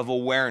process of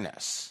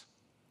awareness.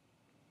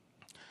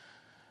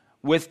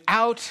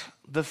 Without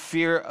the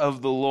fear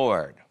of the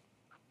Lord,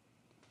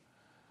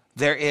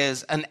 there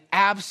is an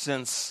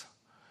absence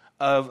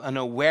of an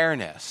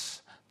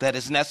awareness that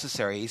is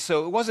necessary.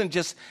 So it wasn't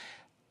just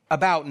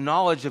about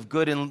knowledge of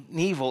good and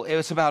evil. It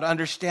was about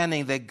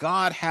understanding that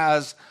God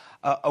has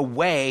a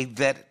way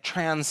that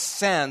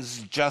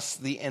transcends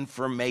just the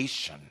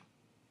information.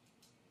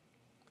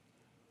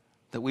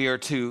 That we are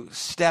to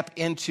step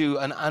into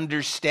an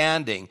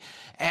understanding.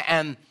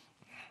 And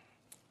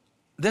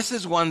this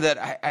is one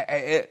that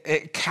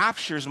it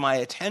captures my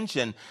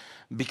attention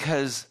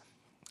because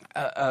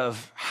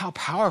of how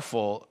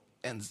powerful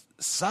and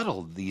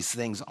subtle these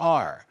things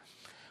are.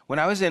 When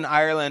I was in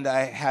Ireland,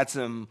 I had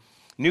some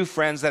new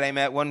friends that I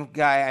met. One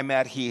guy I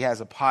met, he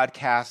has a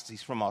podcast.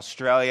 He's from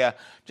Australia,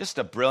 just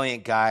a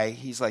brilliant guy.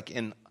 He's like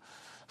in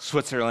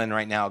Switzerland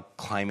right now,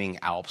 climbing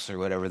Alps or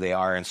whatever they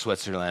are in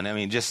Switzerland. I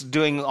mean, just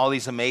doing all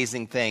these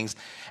amazing things.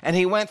 And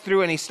he went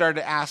through and he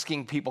started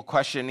asking people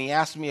questions. He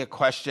asked me a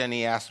question.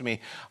 He asked me,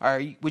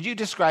 would you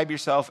describe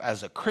yourself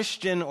as a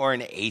Christian or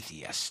an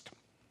atheist?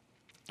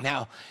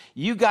 Now,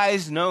 you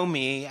guys know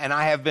me, and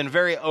I have been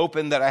very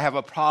open that I have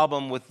a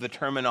problem with the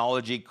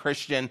terminology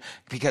Christian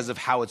because of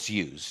how it's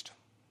used.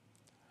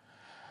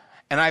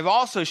 And I've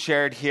also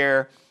shared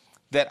here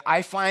that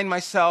I find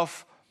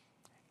myself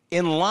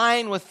in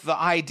line with the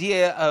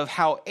idea of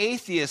how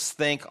atheists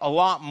think a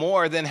lot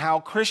more than how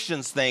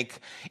Christians think,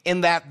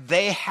 in that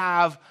they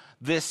have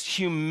this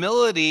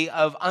humility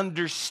of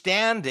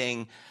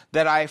understanding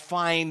that I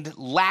find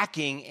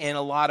lacking in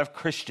a lot of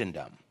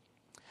Christendom.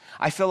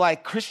 I feel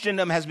like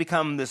Christendom has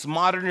become this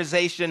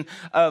modernization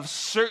of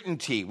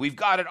certainty. We've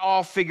got it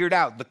all figured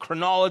out, the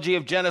chronology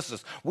of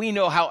Genesis. We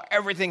know how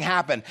everything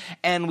happened.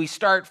 And we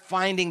start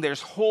finding there's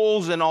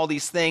holes in all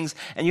these things.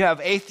 And you have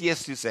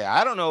atheists who say,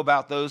 I don't know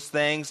about those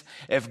things.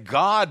 If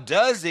God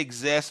does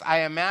exist,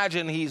 I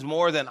imagine he's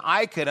more than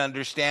I could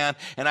understand.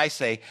 And I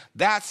say,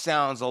 that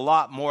sounds a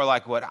lot more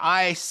like what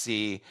I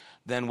see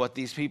than what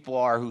these people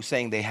are who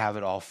saying they have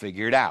it all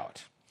figured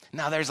out.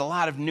 Now, there's a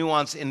lot of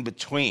nuance in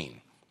between.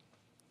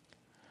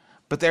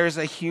 But there's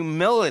a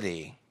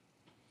humility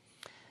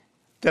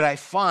that I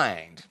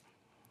find.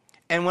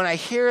 And when I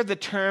hear the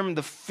term,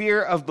 the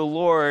fear of the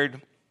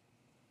Lord,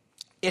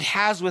 it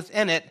has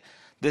within it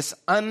this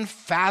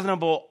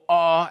unfathomable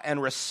awe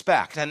and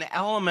respect, an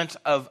element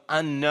of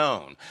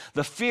unknown.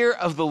 The fear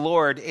of the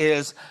Lord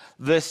is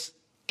this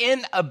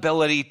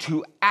inability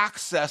to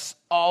access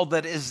all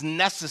that is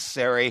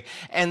necessary,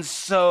 and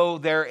so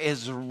there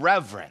is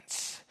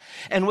reverence.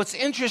 And what's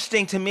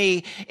interesting to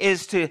me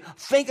is to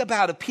think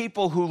about a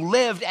people who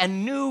lived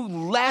and knew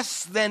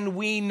less than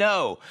we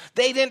know.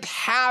 They didn't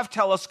have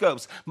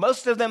telescopes.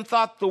 Most of them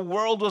thought the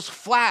world was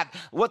flat.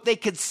 What they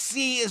could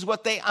see is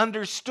what they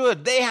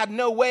understood. They had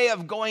no way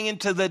of going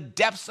into the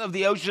depths of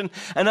the ocean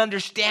and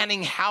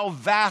understanding how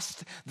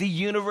vast the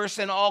universe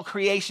and all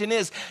creation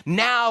is.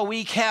 Now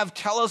we have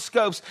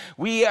telescopes.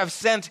 We have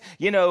sent,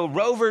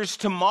 rovers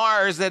to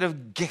Mars that have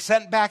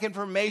sent back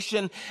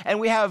information, and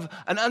we have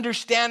an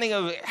understanding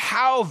of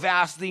how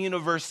vast the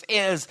universe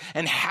is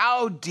and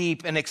how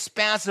deep and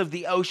expansive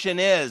the ocean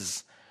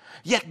is.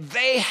 Yet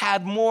they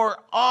had more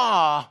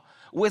awe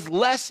with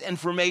less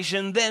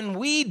information than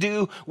we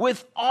do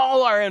with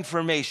all our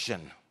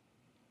information.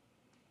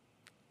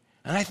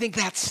 And I think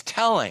that's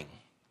telling.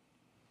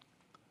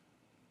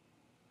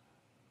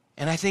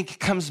 And I think it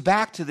comes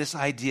back to this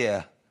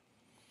idea.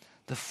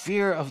 The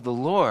fear of the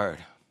Lord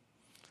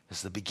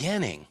is the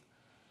beginning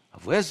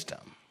of wisdom.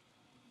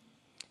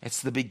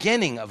 It's the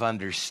beginning of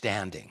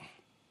understanding.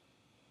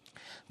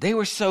 They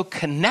were so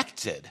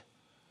connected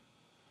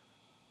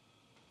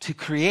to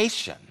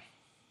creation.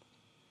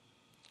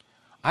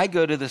 I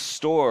go to the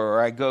store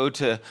or I go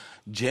to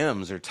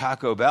Jim's or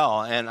Taco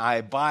Bell and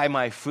I buy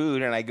my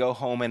food and I go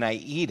home and I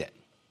eat it.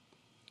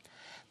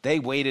 They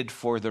waited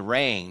for the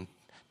rain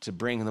to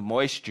bring the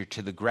moisture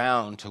to the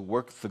ground, to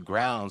work the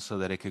ground so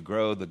that it could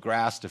grow the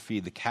grass to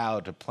feed the cow,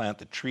 to plant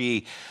the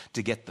tree,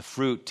 to get the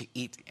fruit, to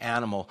eat the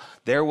animal.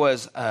 There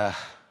was a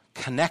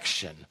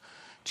connection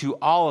to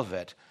all of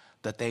it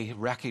that they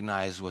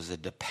recognized was a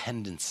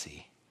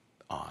dependency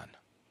on.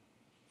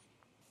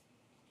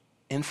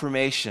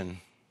 Information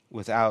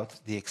without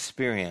the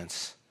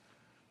experience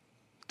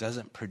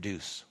doesn't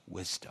produce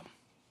wisdom.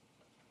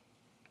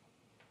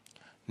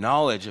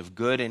 Knowledge of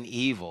good and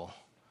evil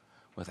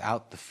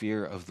without the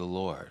fear of the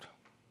Lord,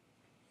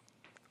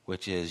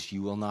 which is,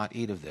 you will not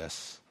eat of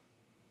this,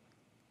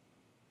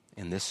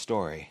 in this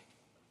story,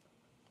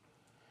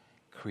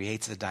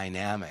 creates a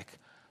dynamic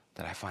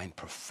that I find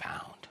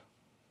profound,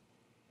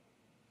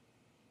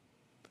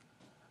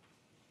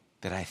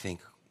 that I think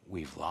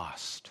we've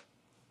lost,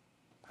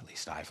 at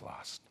least I've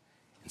lost,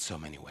 in so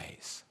many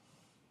ways.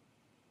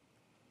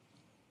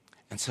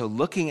 And so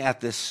looking at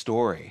this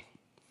story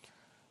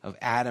of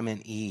Adam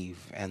and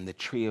Eve and the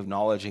tree of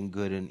knowledge and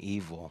good and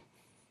evil,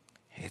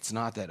 it's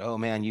not that, oh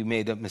man, you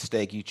made a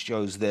mistake, you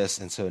chose this,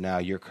 and so now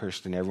you're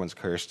cursed and everyone's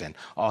cursed and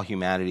all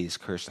humanity is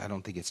cursed. I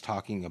don't think it's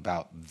talking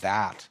about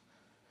that.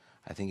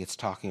 I think it's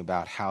talking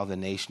about how the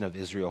nation of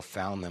Israel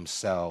found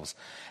themselves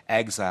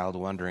exiled,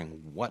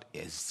 wondering, what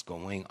is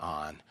going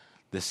on?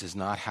 This is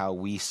not how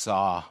we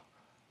saw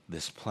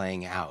this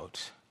playing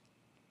out.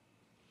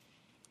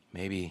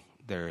 Maybe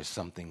there is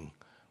something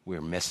we're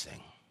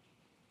missing.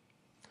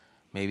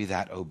 Maybe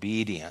that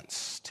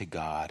obedience to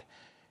God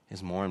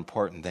is more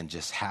important than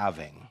just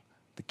having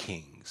the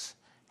kings,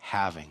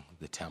 having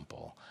the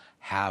temple,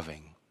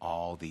 having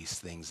all these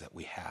things that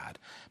we had.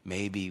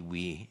 Maybe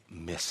we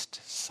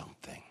missed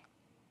something.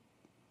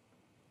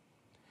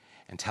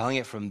 And telling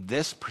it from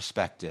this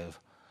perspective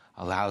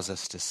allows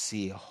us to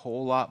see a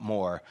whole lot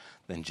more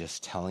than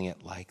just telling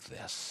it like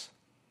this.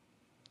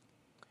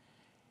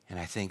 And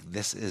I think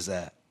this is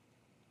a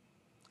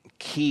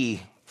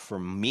key for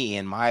me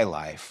in my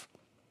life.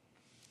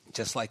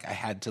 Just like I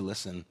had to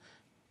listen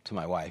to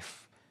my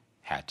wife,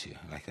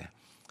 like that.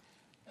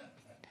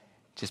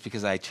 Just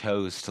because I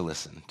chose to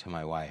listen to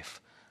my wife,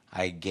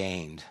 I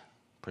gained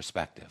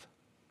perspective.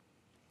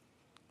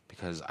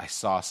 Because I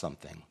saw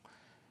something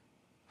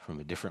from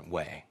a different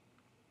way.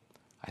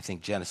 I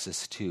think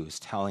Genesis 2 is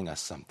telling us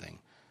something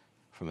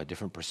from a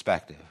different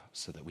perspective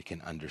so that we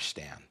can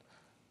understand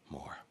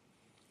more.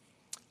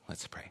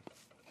 Let's pray.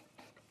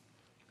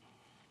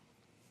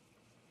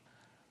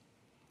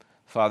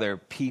 Father,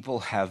 people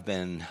have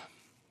been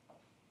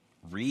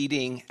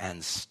reading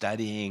and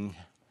studying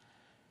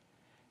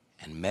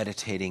and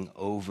meditating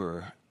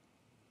over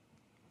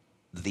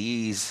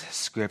these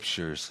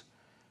scriptures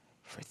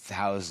for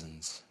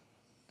thousands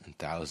and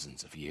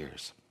thousands of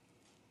years.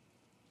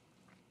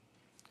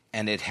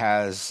 And it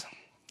has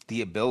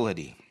the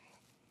ability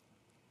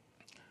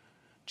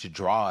to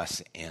draw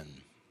us in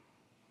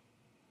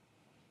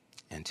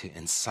and to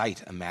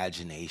incite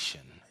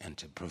imagination and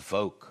to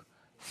provoke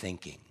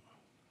thinking.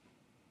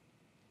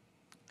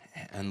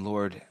 And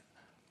Lord,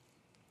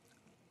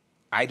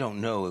 I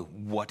don't know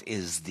what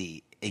is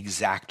the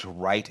exact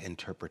right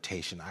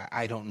interpretation.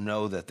 I don't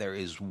know that there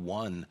is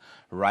one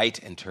right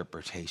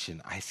interpretation.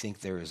 I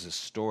think there is a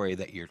story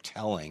that you're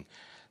telling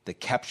that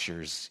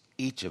captures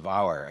each of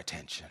our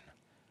attention.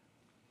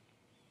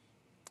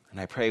 And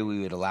I pray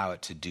we would allow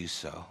it to do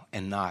so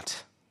and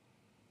not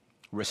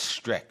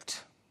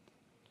restrict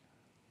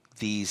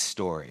these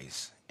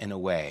stories in a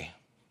way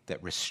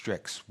that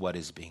restricts what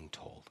is being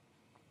told.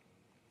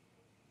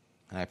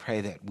 And I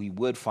pray that we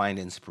would find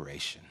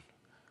inspiration,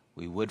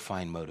 we would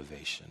find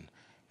motivation,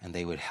 and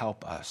they would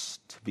help us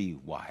to be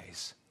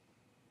wise.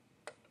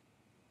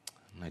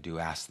 And I do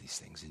ask these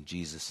things in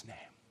Jesus' name.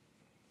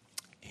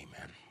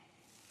 Amen.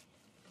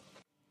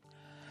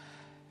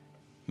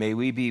 May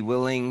we be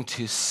willing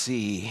to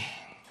see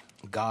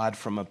God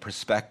from a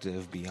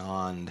perspective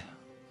beyond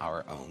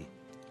our own.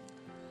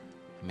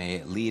 May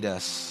it lead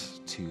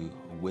us to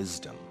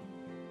wisdom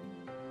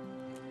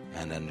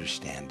and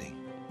understanding.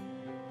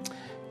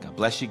 God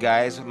bless you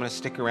guys. I'm going to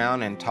stick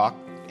around and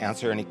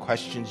answer any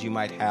questions you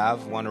might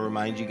have. I want to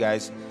remind you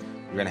guys,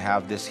 we're going to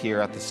have this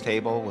here at this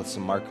table with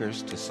some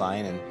markers to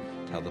sign and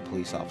tell the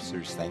police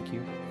officers thank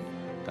you.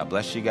 God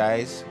bless you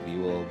guys. We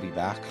will be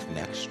back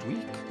next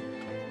week.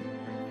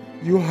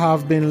 You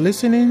have been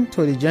listening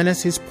to the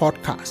Genesis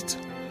podcast.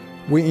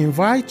 We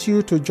invite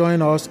you to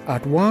join us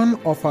at one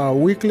of our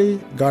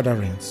weekly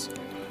gatherings.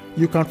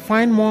 You can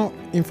find more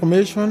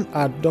information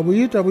at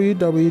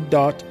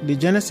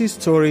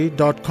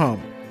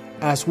www.thegenesisstory.com,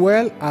 as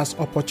well as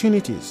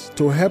opportunities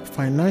to help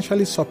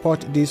financially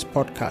support this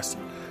podcast.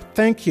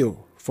 Thank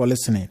you for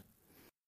listening.